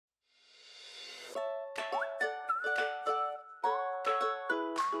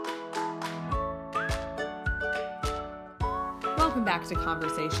Welcome back to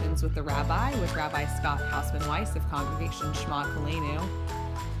Conversations with the Rabbi with Rabbi Scott Hausman-Weiss of Congregation Shema Kolenu.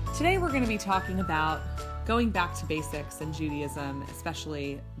 Today we're going to be talking about going back to basics in Judaism,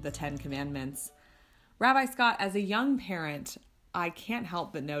 especially the Ten Commandments. Rabbi Scott, as a young parent, I can't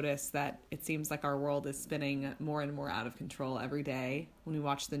help but notice that it seems like our world is spinning more and more out of control every day. When we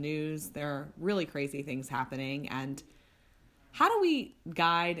watch the news, there are really crazy things happening. And how do we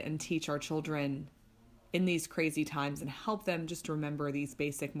guide and teach our children in these crazy times and help them just remember these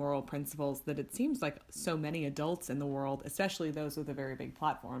basic moral principles that it seems like so many adults in the world, especially those with a very big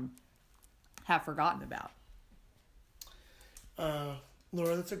platform, have forgotten about?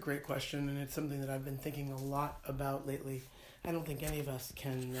 Laura, that's a great question, and it's something that I've been thinking a lot about lately. I don't think any of us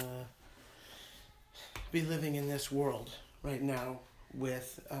can be living in this world right now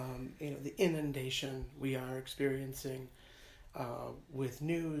with the inundation we are experiencing with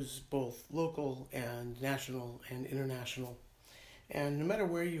news, both local and national and international. And no matter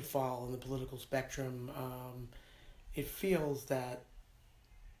where you fall in the political spectrum, it feels that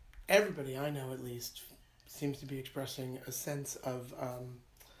everybody I know, at least, seems to be expressing a sense of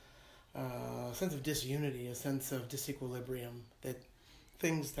disunity, a sense of disequilibrium, that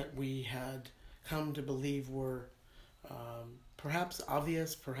things that we had come to believe were perhaps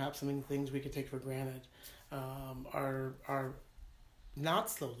obvious, perhaps things we could take for granted, are not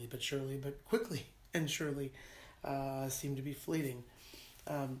slowly but surely, but quickly and surely seem to be fleeting.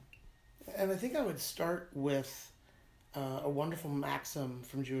 And I think I would start with a wonderful maxim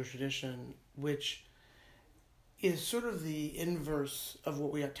from Jewish tradition, which is sort of the inverse of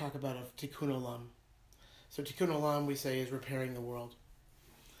what we talk about of tikkun olam. So tikkun olam, we say, is repairing the world.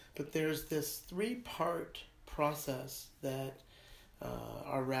 But there's this three-part process that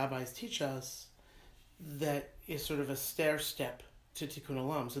our rabbis teach us that is sort of a stair-step to tikkun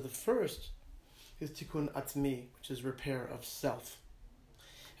olam. So the first is tikkun atzmi, which is repair of self.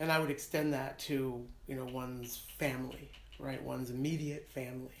 And I would extend that to, one's family, right? One's immediate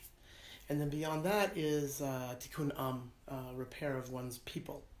family. And then beyond that is tikkun am, repair of one's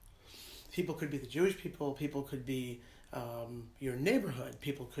people. People could be the Jewish people. People could be your neighborhood.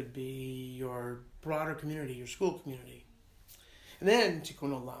 People could be your broader community, your school community. And then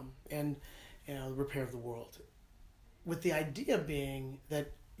tikkun olam, and repair of the world. With the idea being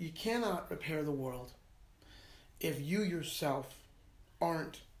that you cannot repair the world if you yourself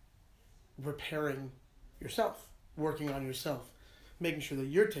aren't repairing yourself, working on yourself, making sure that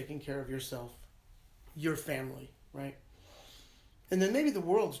you're taking care of yourself, your family, right? And then maybe the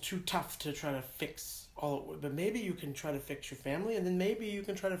world's too tough to try to fix all of it, but maybe you can try to fix your family, and then maybe you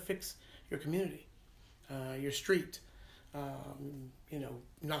can try to fix your community, your street,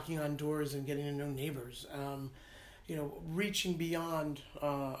 knocking on doors and getting to know neighbors, reaching beyond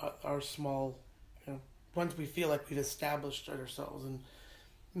our small, once we feel like we've established ourselves and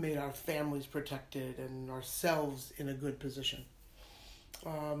made our families protected and ourselves in a good position.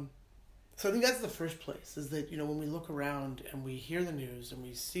 So I think that's the first place, is that, when we look around and we hear the news and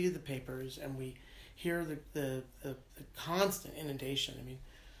we see the papers and we hear the constant inundation,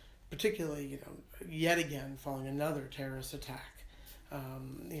 particularly, yet again following another terrorist attack,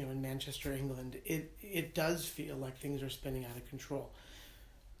 in Manchester, England, it does feel like things are spinning out of control.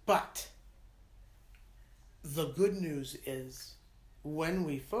 But the good news is, when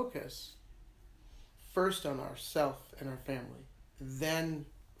we focus first on ourself and our family, then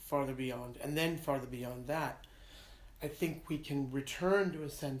farther beyond, and then farther beyond that, I think we can return to a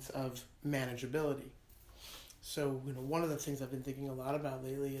sense of manageability. So, one of the things I've been thinking a lot about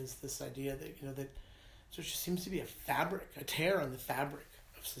lately is this idea that, that there just seems to be a tear on the fabric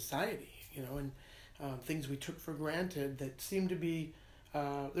of society, and things we took for granted that seem to be,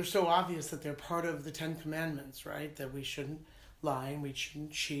 they're so obvious that they're part of the Ten Commandments, right? That we shouldn't lie, and we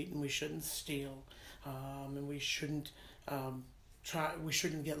shouldn't cheat, and we shouldn't steal, and we shouldn't we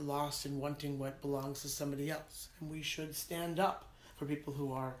shouldn't get lost in wanting what belongs to somebody else, and we should stand up for people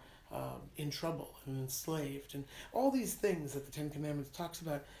who are in trouble and enslaved, and all these things that the Ten Commandments talks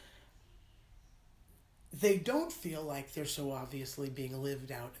about. They don't feel like they're so obviously being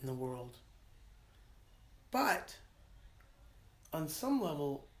lived out in the world. But on some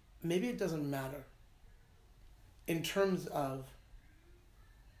level, maybe it doesn't matter in terms of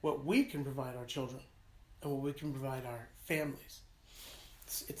what we can provide our children and what we can provide our families.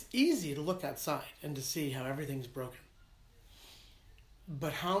 It's easy to look outside and to see how everything's broken.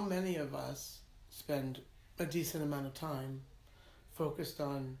 But how many of us spend a decent amount of time focused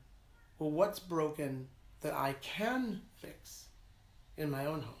on, well, what's broken that I can fix in my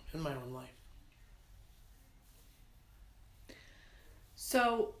own home, in my own life?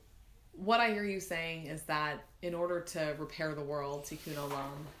 So what I hear you saying is that in order to repair the world, tikkun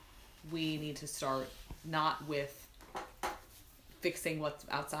olam, we need to start not with fixing what's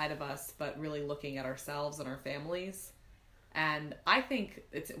outside of us, but really looking at ourselves and our families. And I think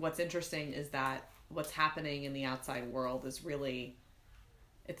what's interesting is that what's happening in the outside world is really,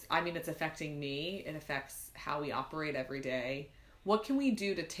 it's affecting me. It affects how we operate every day. What can we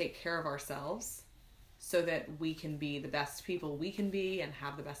do to take care of ourselves so that we can be the best people we can be and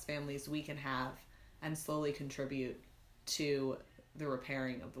have the best families we can have and slowly contribute to the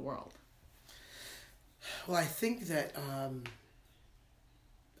repairing of the world? Well, I think that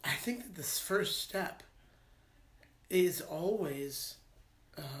this first step is always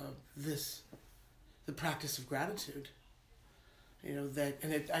the practice of gratitude.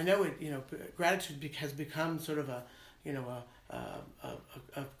 I know it. Gratitude has become sort of a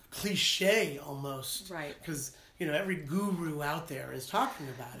cliche almost, right? Because every guru out there is talking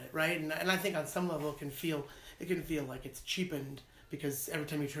about it, right? And I think on some level it can feel like it's cheapened, because every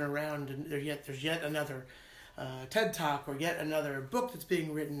time you turn around and there's yet another TED Talk or yet another book that's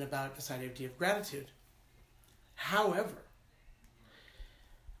being written about this idea of gratitude. However,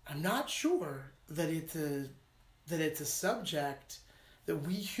 I'm not sure that it's a subject that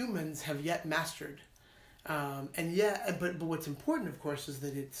we humans have yet mastered. But what's important, of course, is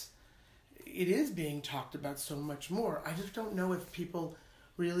that it is being talked about so much more. I just don't know if people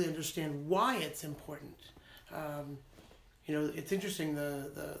really understand why it's important. It's interesting.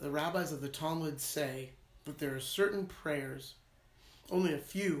 The rabbis of the Talmud say that there are certain prayers, only a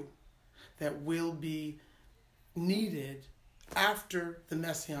few, that will be needed after the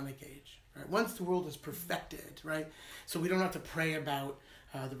Messianic age. Right? Once the world is perfected, right? So we don't have to pray about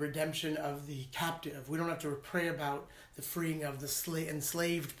the redemption of the captive. We don't have to pray about the freeing of the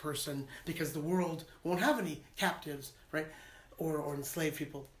enslaved person, because the world won't have any captives, right? Or enslaved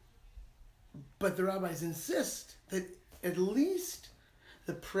people. But the rabbis insist that at least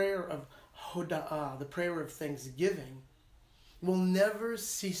the prayer of Hoda'ah, the prayer of thanksgiving, will never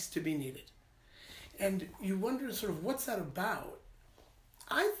cease to be needed. And you wonder sort of what's that about?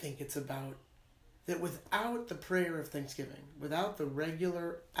 I think it's about that without the prayer of thanksgiving, without the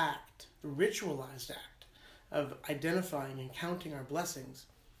regular act, the ritualized act of identifying and counting our blessings,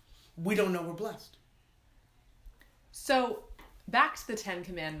 we don't know we're blessed. So back to the 10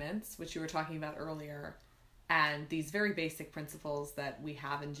 Commandments, which you were talking about earlier, and these very basic principles that we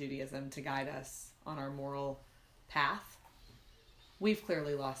have in Judaism to guide us on our moral path. We've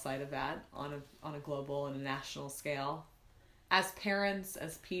clearly lost sight of that on a global and a national scale. As parents,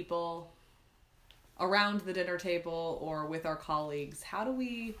 as people, around the dinner table or with our colleagues, how do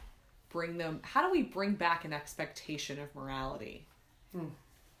we bring back an expectation of morality?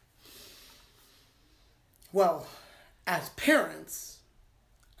 Well, as parents,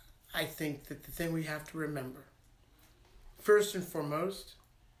 I think that the thing we have to remember, first and foremost,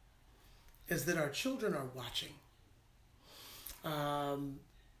 is that our children are watching.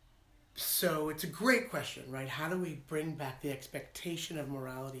 So it's a great question, right? How do we bring back the expectation of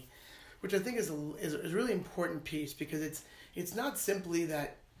morality? Which I think is a really important piece, because it's not simply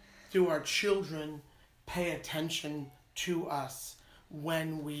that do our children pay attention to us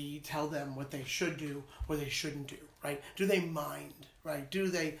when we tell them what they should do or they shouldn't do, right? Do they mind, right? Do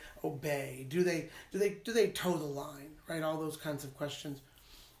they obey? Do they toe the line, right? All those kinds of questions.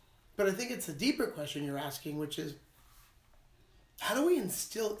 But I think it's a deeper question you're asking, which is, how do we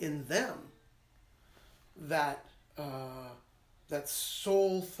instill in them that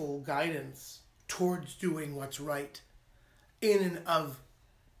soulful guidance towards doing what's right in and of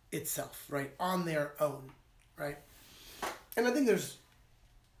itself, right? On their own, right? And I think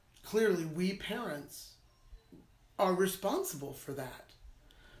clearly we parents are responsible for that.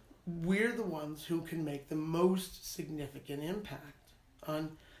 We're the ones who can make the most significant impact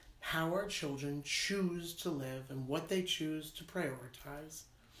on how our children choose to live and what they choose to prioritize.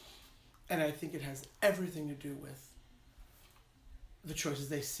 And I think it has everything to do with the choices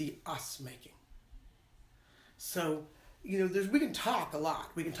they see us making. So, we can talk a lot.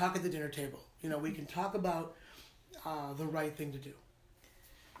 We can talk at the dinner table. We can talk about the right thing to do.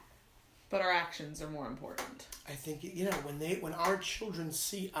 But our actions are more important. I think, when our children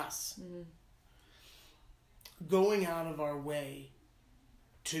see us going out of our way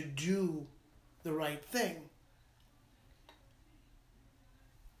to do the right thing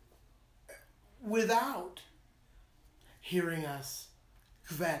without hearing us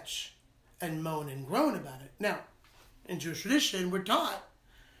kvetch and moan and groan about it. Now, in Jewish tradition, we're taught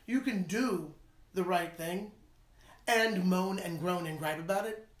you can do the right thing and moan and groan and gripe about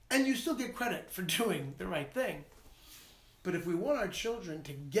it, and you still get credit for doing the right thing. But if we want our children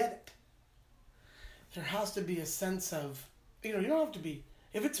to get it, there has to be a sense of, you don't have to be,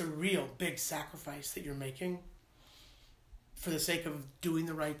 if it's a real big sacrifice that you're making for the sake of doing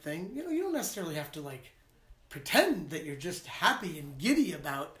the right thing, you don't necessarily have to pretend that you're just happy and giddy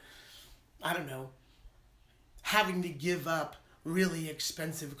about, I don't know, having to give up really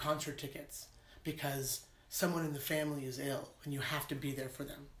expensive concert tickets because someone in the family is ill and you have to be there for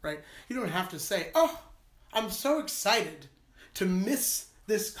them, right? You don't have to say, oh, I'm so excited to miss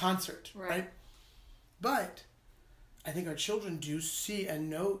this concert, right? But I think our children do see and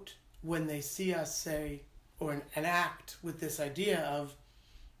note when they see us say or an act with this idea of,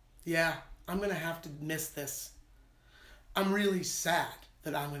 yeah, I'm going to have to miss this. I'm really sad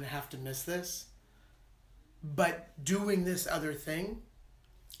that I'm going to have to miss this. But doing this other thing,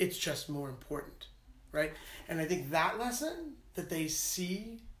 it's just more important, right? And I think that lesson that they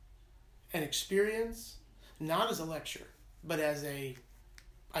see and experience, not as a lecture, but as I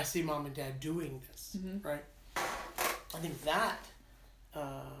see mom and dad doing this, right? I think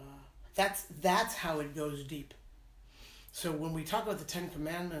that's how it goes deep. So when we talk about the Ten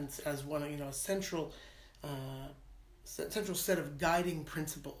Commandments as one, a central set of guiding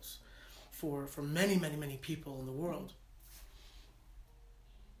principles for many, many, many people in the world,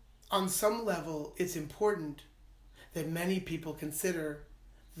 on some level, it's important that many people consider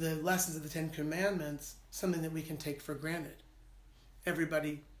the lessons of the Ten Commandments something that we can take for granted.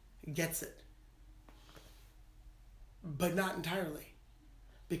 Everybody gets it. But not entirely.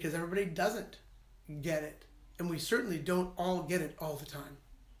 Because everybody doesn't get it. And we certainly don't all get it all the time.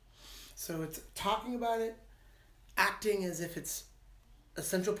 So it's talking about it, acting as if it's a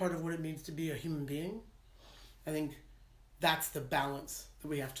central part of what it means to be a human being. I think that's the balance that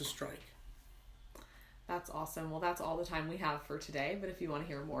we have to strike. That's awesome. Well, that's all the time we have for today. But if you want to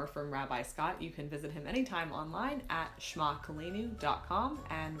hear more from Rabbi Scott, you can visit him anytime online at shmakalenu.com,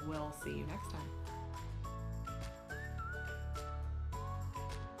 and we'll see you next time.